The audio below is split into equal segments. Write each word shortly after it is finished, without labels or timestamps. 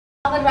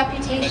Solid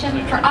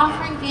reputation for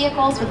offering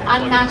vehicles with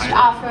unmatched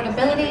off-road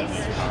abilities,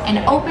 an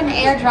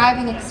open-air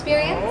driving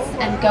experience,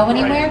 and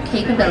go-anywhere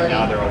capability.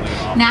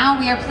 Now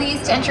we are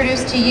pleased to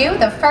introduce to you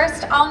the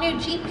first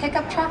all-new Jeep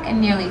pickup truck in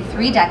nearly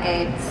 3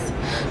 decades.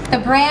 The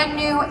brand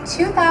new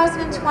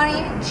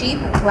 2020 Jeep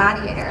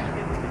Gladiator.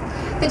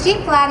 The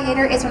Jeep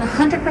Gladiator is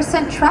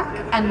 100% truck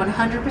and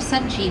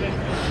 100% Jeep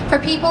for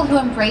people who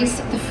embrace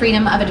the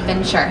freedom of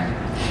adventure.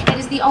 It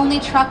is the only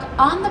truck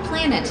on the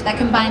planet that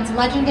combines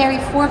legendary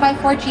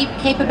 4x4 Jeep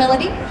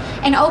capability,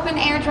 an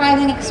open-air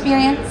driving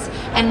experience,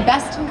 and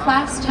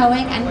best-in-class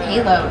towing and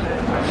payload.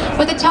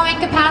 With a towing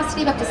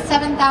capacity of up to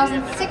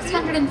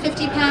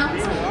 7,650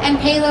 pounds and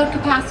payload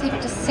capacity of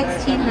up to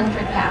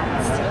 1,600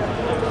 pounds.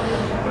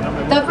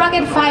 The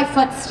rugged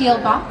 5-foot steel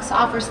box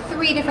offers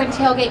 3 different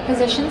tailgate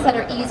positions that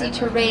are easy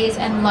to raise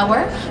and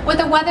lower,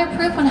 with a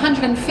weatherproof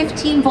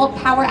 115-volt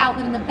power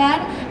outlet in the bed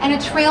and a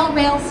trail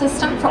rail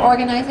system for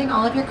organizing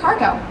all of your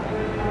cargo.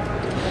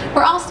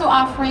 We're also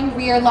offering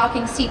rear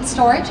locking seat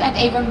storage and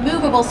a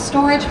removable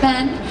storage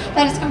bin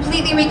that is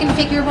completely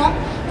reconfigurable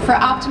for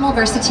optimal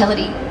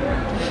versatility.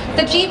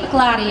 The Jeep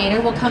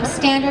Gladiator will come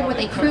standard with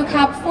a crew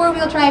cab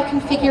 4-wheel drive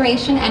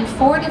configuration and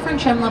 4 different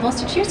trim levels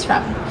to choose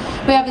from.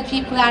 We have the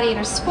Jeep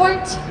Gladiator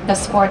Sport, the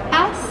Sport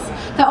S,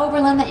 the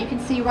Overland that you can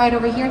see right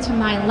over here to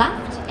my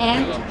left,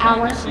 and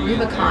our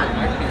Rubicon.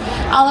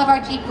 All of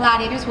our Jeep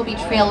Gladiators will be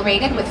trail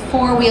rated with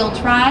 4-wheel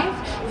drive,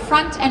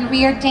 front and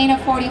rear Dana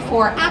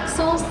 44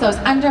 axles, those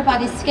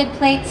underbody skid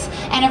plates,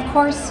 and of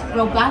course,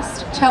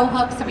 robust tow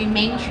hooks that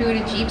remain true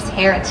to Jeep's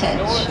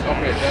heritage.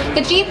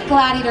 The Jeep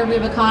Gladiator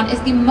Rubicon is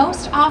the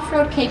most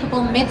off-road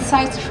capable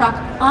mid-sized truck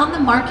on the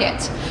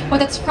market,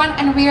 with its front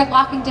and rear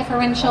locking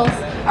differentials,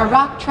 a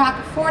rock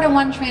track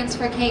 4-to-1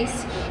 transfer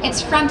case,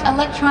 its front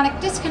electronic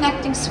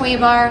disconnecting sway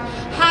bar,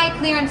 high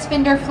clearance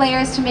fender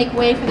flares to make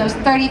way for those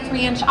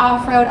 33-inch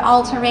off-road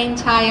all-terrain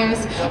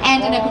tires,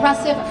 and an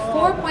aggressive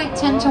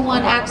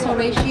 4.10-to-1 axle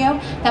ratio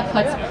that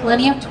puts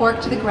plenty of torque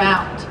to the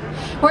ground.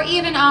 We're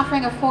even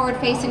offering a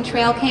forward-facing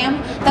trail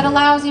cam that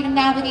allows you to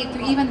navigate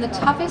through even the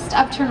toughest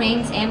of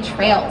terrains and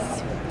trails.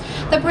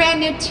 The brand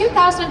new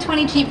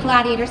 2020 Jeep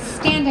Gladiator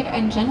standard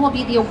engine will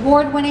be the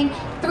award-winning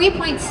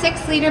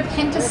 3.6-liter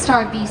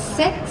Pentastar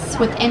V6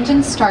 with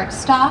engine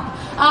start-stop,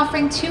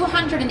 offering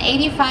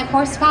 285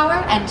 horsepower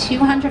and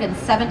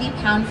 270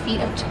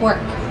 pound-feet of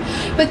torque.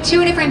 With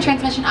 2 different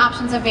transmission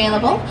options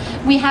available,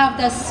 we have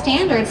the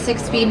standard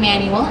 6-speed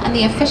manual and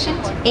the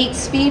efficient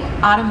 8-speed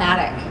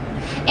automatic.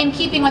 In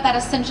keeping with that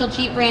essential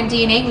Jeep brand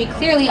DNA, we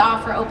clearly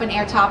offer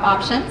open-air top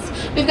options.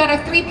 We've got our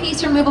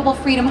 3-piece removable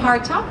Freedom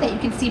hardtop that you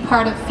can see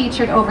part of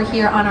featured over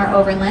here on our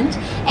Overland,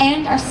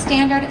 and our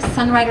standard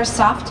Sunrider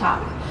soft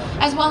top,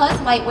 as well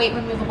as lightweight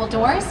removable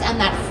doors and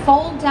that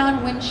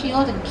fold-down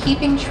windshield, in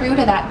keeping true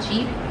to that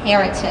Jeep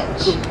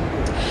heritage.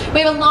 We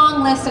have a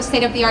long list of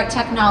state-of-the-art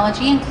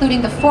technology,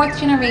 including the 4th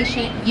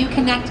generation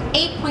Uconnect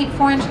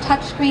 8.4-inch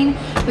touchscreen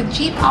with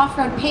Jeep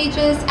off-road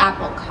pages,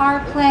 Apple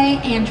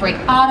CarPlay,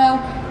 Android Auto,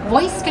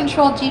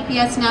 voice-controlled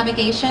GPS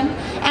navigation,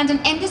 and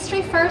an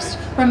industry-first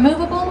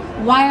removable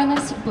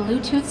wireless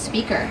Bluetooth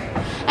speaker,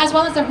 as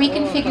well as a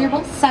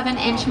reconfigurable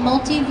 7-inch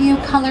multi-view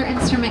color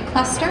instrument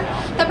cluster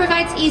that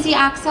provides easy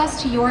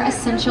access to your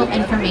essential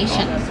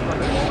information.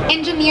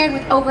 Engineered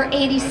with over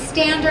 80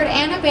 standard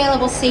and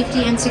available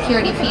safety and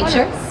security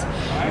features,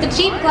 the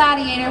Jeep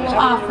Gladiator will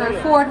offer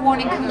Forward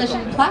Warning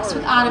Collision Plus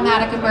with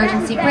automatic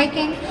emergency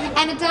braking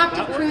and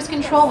adaptive cruise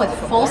control with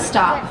full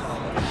stop.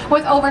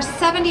 With over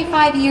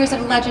 75 years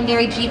of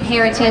legendary Jeep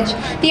heritage,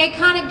 the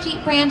iconic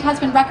Jeep brand has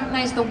been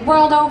recognized the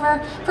world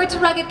over for its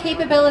rugged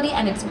capability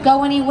and its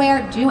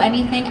go-anywhere,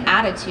 do-anything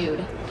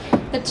attitude.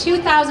 The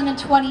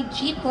 2020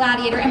 Jeep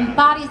Gladiator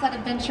embodies that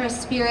adventurous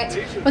spirit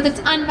with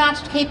its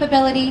unmatched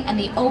capability and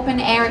the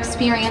open-air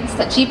experience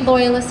that Jeep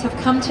loyalists have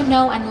come to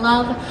know and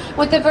love,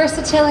 with the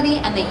versatility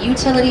and the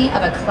utility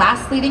of a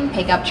class-leading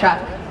pickup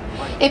truck.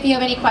 If you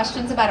have any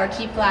questions about our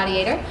Jeep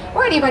Gladiator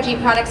or any of our Jeep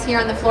products here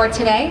on the floor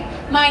today,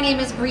 my name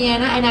is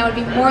Brianna and I would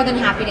be more than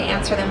happy to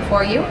answer them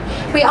for you.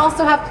 We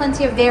also have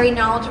plenty of very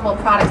knowledgeable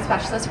product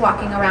specialists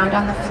walking around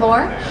on the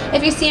floor.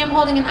 If you see them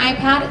holding an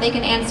iPad, they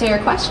can answer your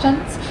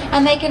questions,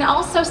 and they can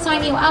also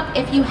sign you up,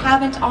 if you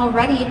haven't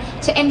already,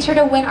 to enter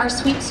to win our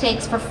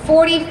sweepstakes for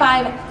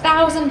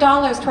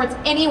 $45,000 towards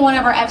any one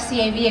of our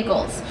FCA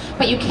vehicles.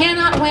 But you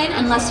cannot win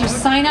unless you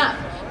sign up.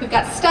 We've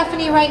got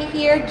Stephanie right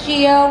here,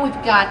 Gio,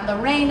 we've got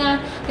Lorena.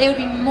 They would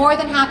be more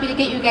than happy to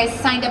get you guys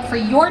signed up for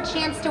your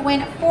chance to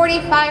win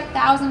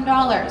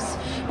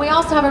 $45,000. We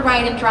also have a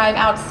ride and drive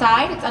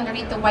outside. It's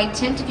underneath the white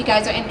tent if you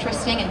guys are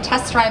interested in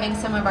test driving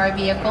some of our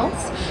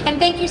vehicles. And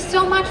thank you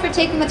so much for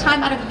taking the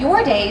time out of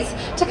your days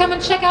to come and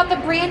check out the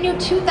brand new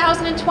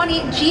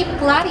 2020 Jeep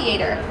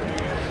Gladiator.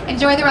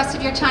 Enjoy the rest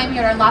of your time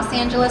here at our Los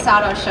Angeles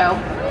Auto Show.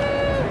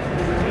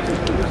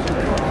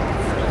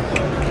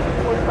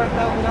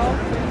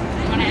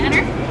 Want to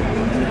enter?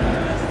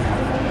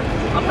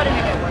 I'll put it in a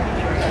good word.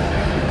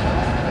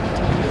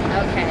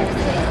 Okay.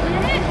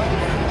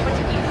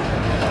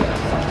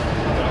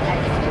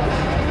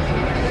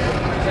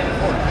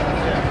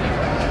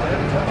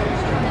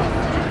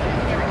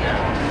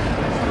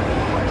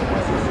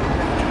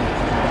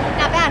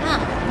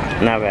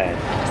 Not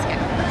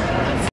bad.